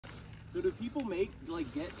So do people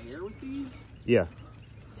get air with these? Yeah.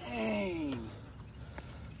 Dang.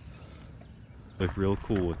 Look real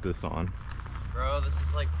cool with this on. Bro, this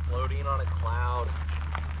is like floating on a cloud.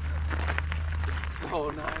 It's so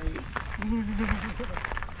nice.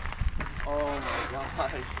 Oh my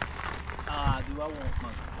gosh. Dude, I want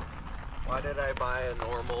one. Why did I buy a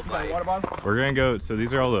normal bike? We're gonna go, so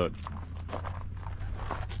these are all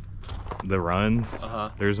the runs.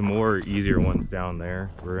 There's more easier ones down there.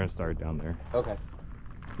 We're gonna start down there. Okay.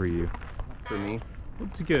 For you. For me?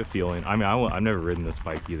 To get a feeling. I mean, I've never ridden this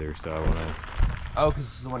bike either, so I wanna. Oh, because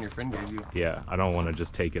this is the one your friend gave you. Yeah, I don't want to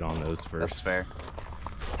just take it on those first. That's fair.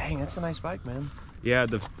 Dang, that's a nice bike, man. Yeah,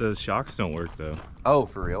 the shocks don't work though. Oh,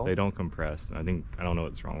 for real? They don't compress. I don't know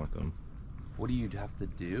what's wrong with them. What do you have to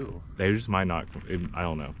do? They just might not. I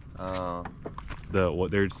don't know.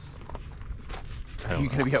 There's. Are you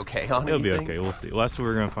gonna be okay on it? It'll be okay. We'll see. Well, that's what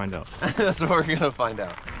we're gonna find out. That's what we're gonna find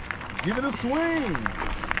out. Give it a swing.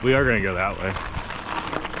 We are gonna go that way.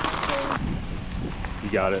 You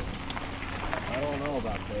got it. I don't know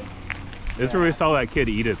about this. This is where we saw that kid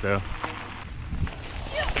eat it though.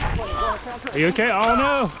 Are you okay? Oh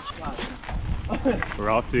no!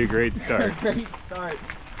 We're off to a great start. Great start.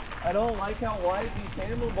 I don't like how wide these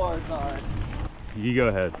handlebars are. You go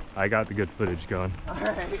ahead. I got the good footage going.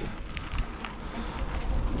 Alright.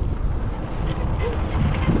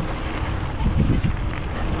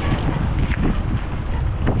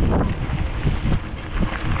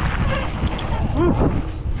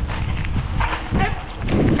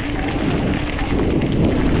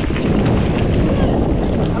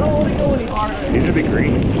 These are the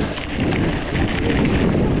greens.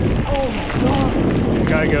 Oh my god. You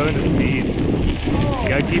gotta go into speed. You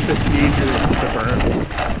gotta keep the speed to burn.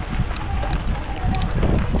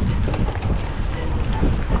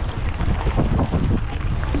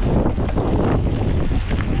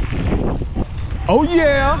 Oh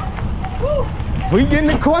yeah! Woo. We getting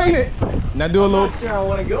acquainted. Now do a little. I'm not sure I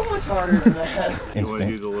want to go much harder than that. You want to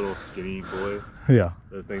do the little skinny boy? Yeah.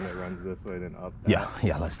 The thing that runs this way then up. Yeah,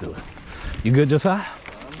 yeah, let's do it. You good, Josiah?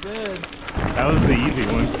 I'm good. That was the easy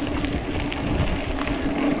one.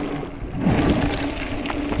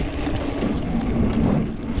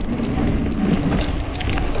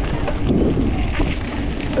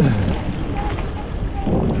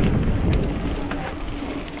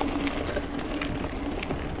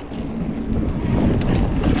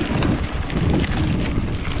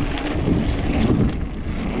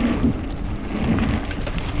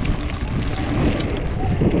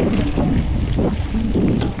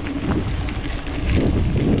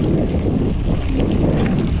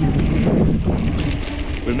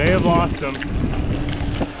 We may have lost him.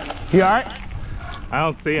 You alright? I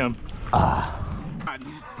don't see him.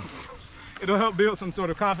 It'll help build some sort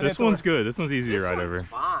of confidence. This one's good. This one's easy to ride over.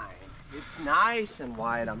 Fine. It's nice and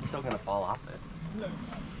wide. I'm still gonna fall off it.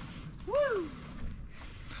 Woo!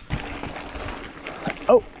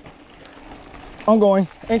 Oh! I'm going.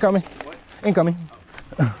 Ain't coming. What? Ain't coming.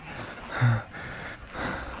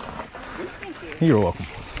 Thank you. You're welcome.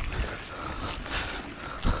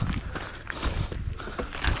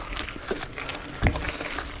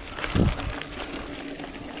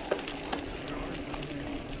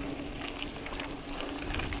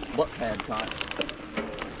 What pad caught?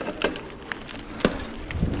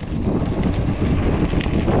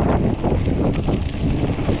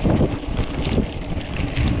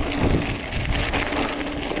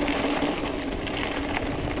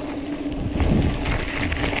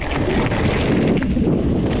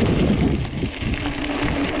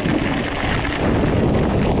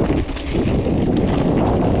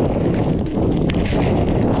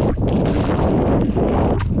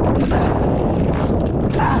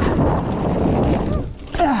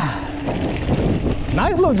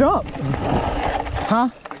 Nice little jumps. Huh?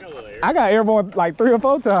 I got airborne like 3 or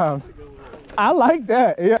 4 times. I like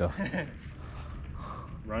that. Yeah.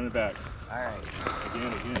 Run it back. All right.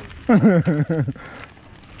 Again.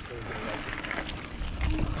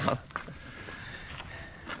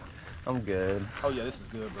 I'm good. Oh yeah, this is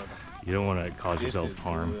good, brother. You don't want to cause This yourself is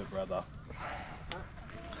harm. good, brother.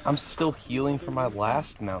 I'm still healing from my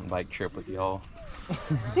last mountain bike trip with y'all.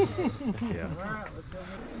 Yeah.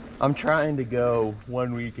 I'm trying to go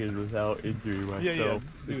 1 weekend without injuring myself. Yeah,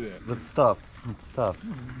 do that. It's tough. It's tough.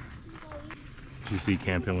 Did you see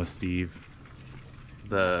Camping with Steve?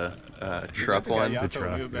 The truck one. The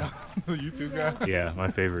truck. The YouTube guy. Yeah, my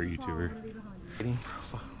favorite YouTuber.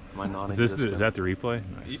 My Is that the replay?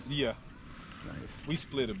 Nice. Yeah. Nice. We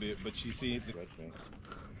split a bit, but you see.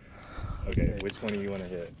 Okay, which one do you want to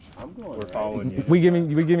hit? I'm going We're right. following you. We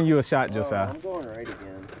giving you a shot, Josiah. I'm going right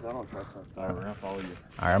again because I don't trust myself. All right, we're gonna follow you.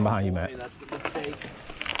 All right, I'm behind you, Matt. Boy, that's a mistake.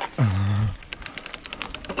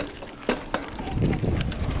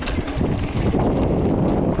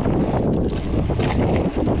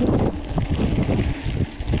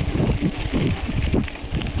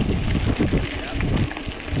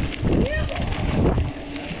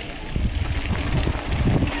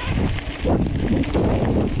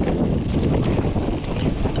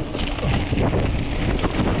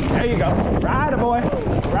 There you go. Ride a boy.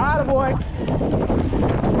 Ride a boy.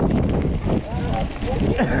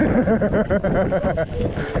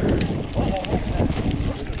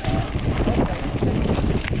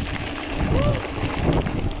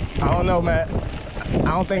 I don't know, Matt.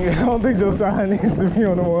 I don't think Josiah needs to be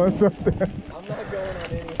on the ones up there. I'm not going on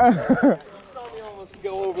any. You saw me almost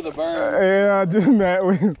go over the berm. Yeah, just Matt.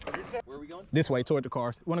 Where are we going? This way, toward the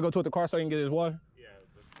cars. You want to go toward the car so you can get his water? Yeah.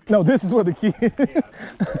 No, this is where the key is.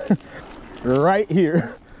 Right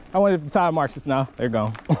here. I wonder if the tire marks us now. They're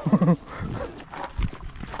gone.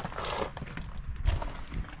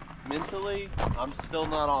 Mentally, I'm still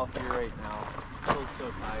not off here right now. I'm still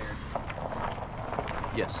so tired.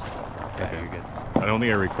 Yes. Okay, you're good. I don't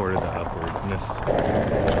think I recorded the upwardness.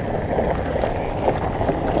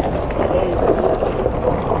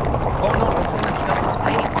 Oh no, it's messed up his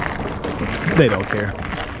paint. They don't care.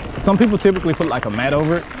 Some people typically put like a mat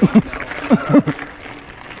over it.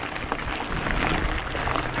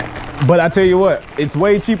 But I tell you what, it's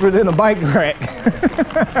way cheaper than a bike rack.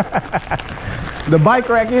 The bike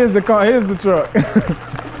rack is the car, is the truck.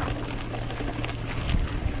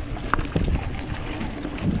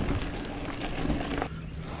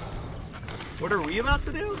 What are we about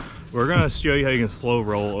to do? We're gonna show you how you can slow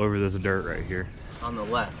roll over this dirt right here. On the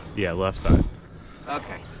left. Yeah, left side.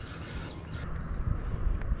 Okay.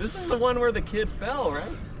 This is the one where the kid fell,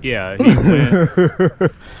 right? Yeah,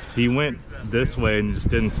 he went this way and just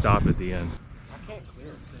didn't stop at the end. I can't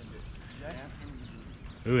clear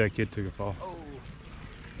it. Ooh, that kid took a fall. Oh.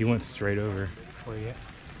 He went straight over. Where you at?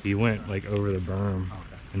 He went like over the berm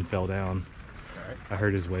and fell down. Alright. I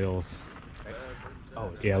heard his wails. Oh,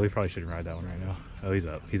 Yeah, we probably shouldn't ride that one right now. Oh, he's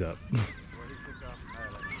up. He's up.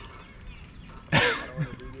 Did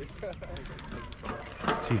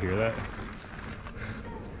you hear that?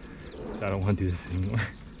 I don't want to do this anymore.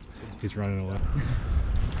 He's running away.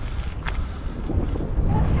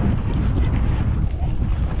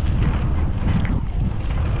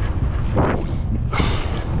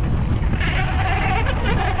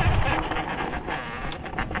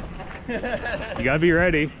 You gotta be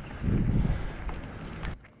ready.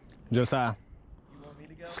 Josiah,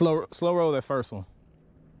 slow roll that first one.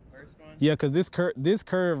 First one? Yeah, because this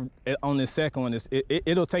curve on this second one,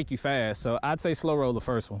 it'll take you fast. So I'd say slow roll the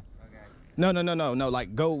first one. Okay. No.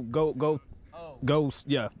 Like go. Oh. Go.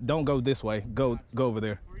 Yeah, don't go this way. Go over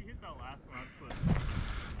there. Before you hit that last one,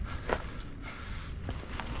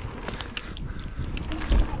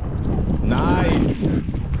 Nice.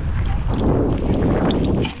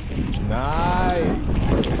 Nice.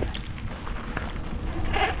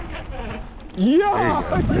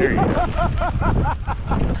 Yeah. There you go.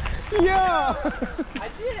 Yeah. I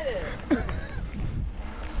did it!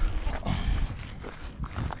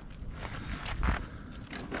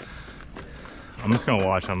 I'm just gonna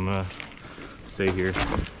watch. I'm gonna stay here.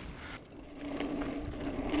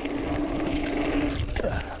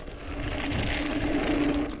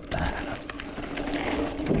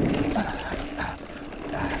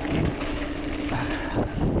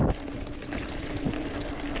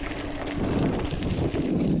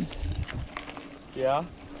 Yeah?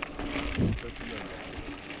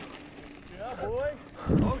 Yeah, boy.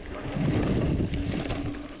 Oh,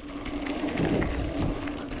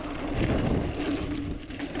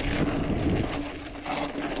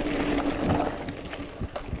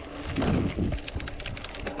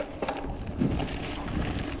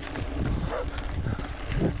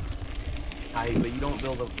 but you don't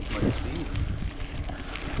build up with my speed.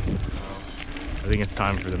 I think it's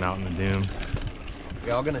time for the Mountain of Doom.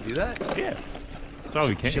 Y'all gonna do that? Yeah. That's all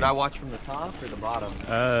we can. Should I watch from the top or the bottom?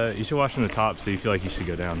 You should watch from the top so you feel like you should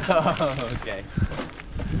go down. Okay.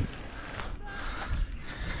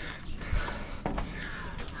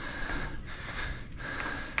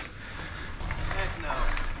 Heck no.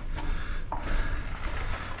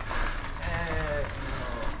 Heck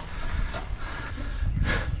no.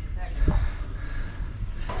 Heck no.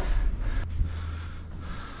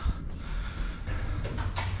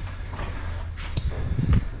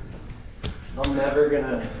 I'm never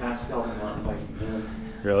gonna ask y'all to mountain bike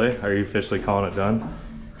again. Really? Are you officially calling it done?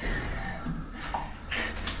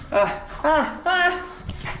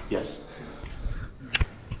 Yes.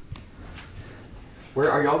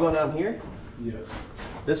 Where are y'all going down here? Yeah.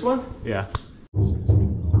 This one? Yeah.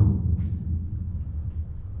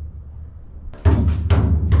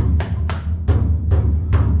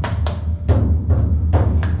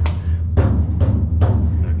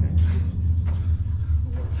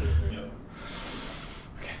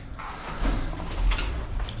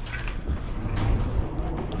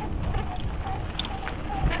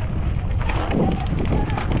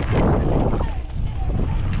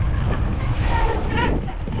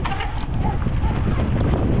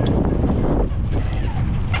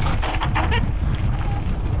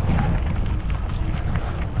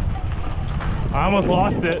 I almost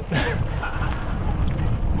lost it.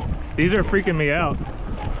 These are freaking me out.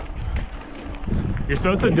 You're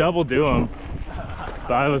supposed to double do them,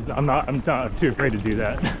 but I'm not too afraid to do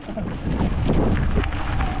that.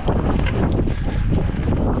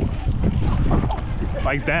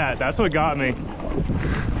 Like that, that's what got me.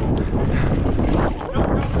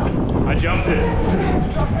 I jumped it.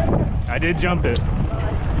 I did jump it.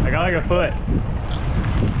 I got like a foot.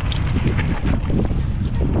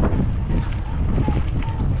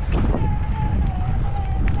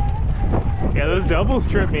 Yeah, those doubles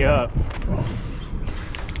trip me up.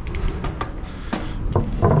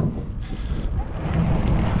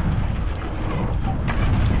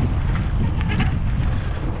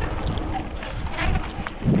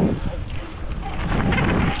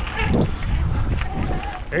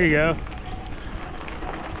 There you go.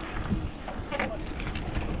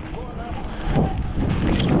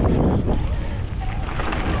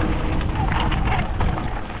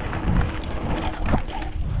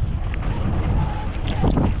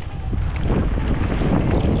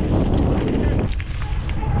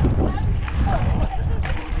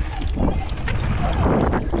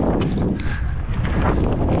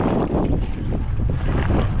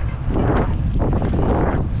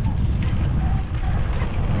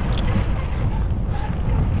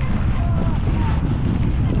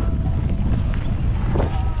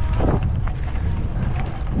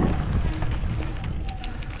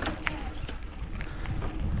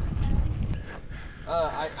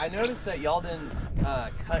 I noticed that y'all didn't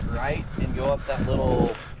cut right and go up that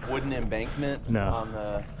little wooden embankment. No. On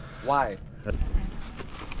the why? I'm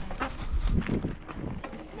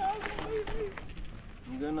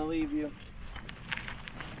gonna leave you.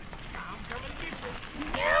 I'm coming to get you.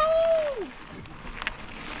 No!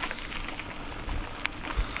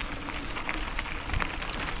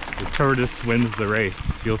 The tortoise wins the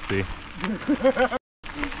race. You'll see.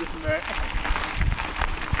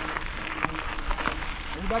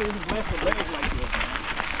 Everybody isn't blessed with legs like this, man.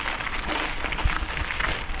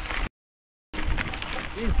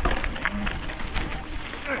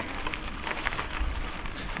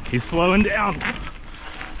 He's slowing down.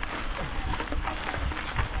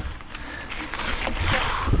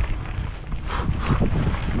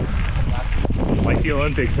 Like the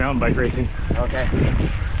Olympics, mountain bike racing. Okay.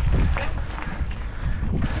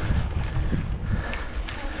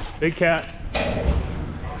 Big cat.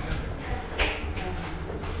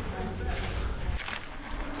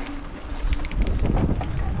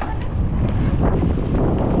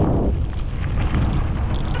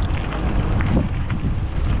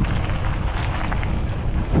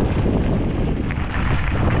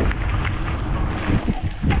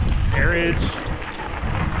 Airage.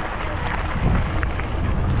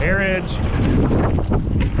 Airage.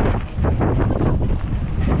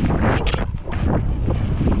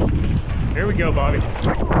 Here we go, Bobby.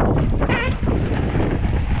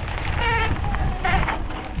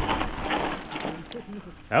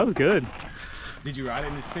 That was good. Did you ride it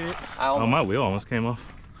in the sit? Oh, my wheel almost came off.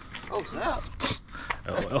 Oh snap!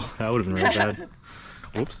 Oh well, that would have been real bad.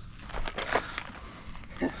 Whoops.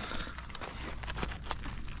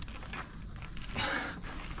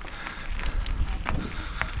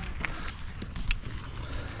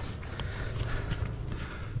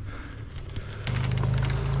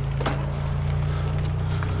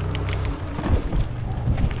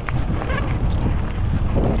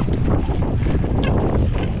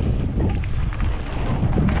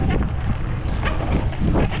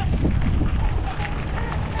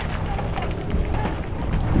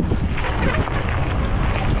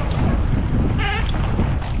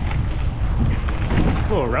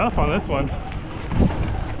 A little rough on this one. I'm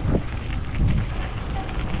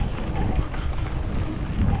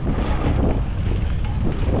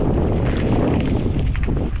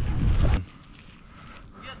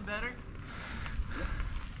getting better.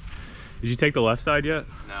 Did you take the left side yet?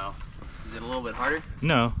 No. Is it a little bit harder?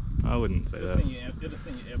 No, I wouldn't say that. It'll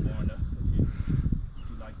send you airborne though, if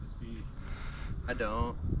you like the speed. I don't.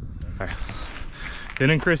 All right. Thin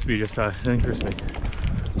and crispy, just thin and crispy.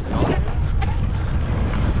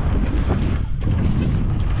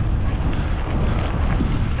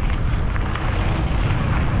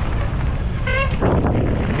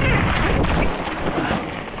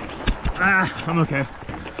 Ah, I'm okay.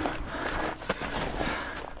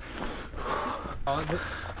 How is it?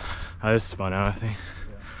 I just spun out, I think.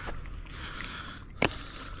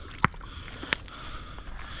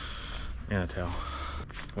 And a tail.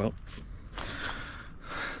 Well,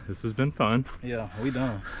 this has been fun. Yeah, we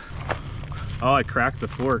done. Oh, I cracked the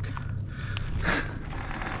fork.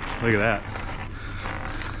 Look at that.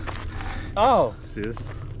 Oh. See this?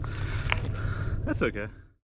 That's okay.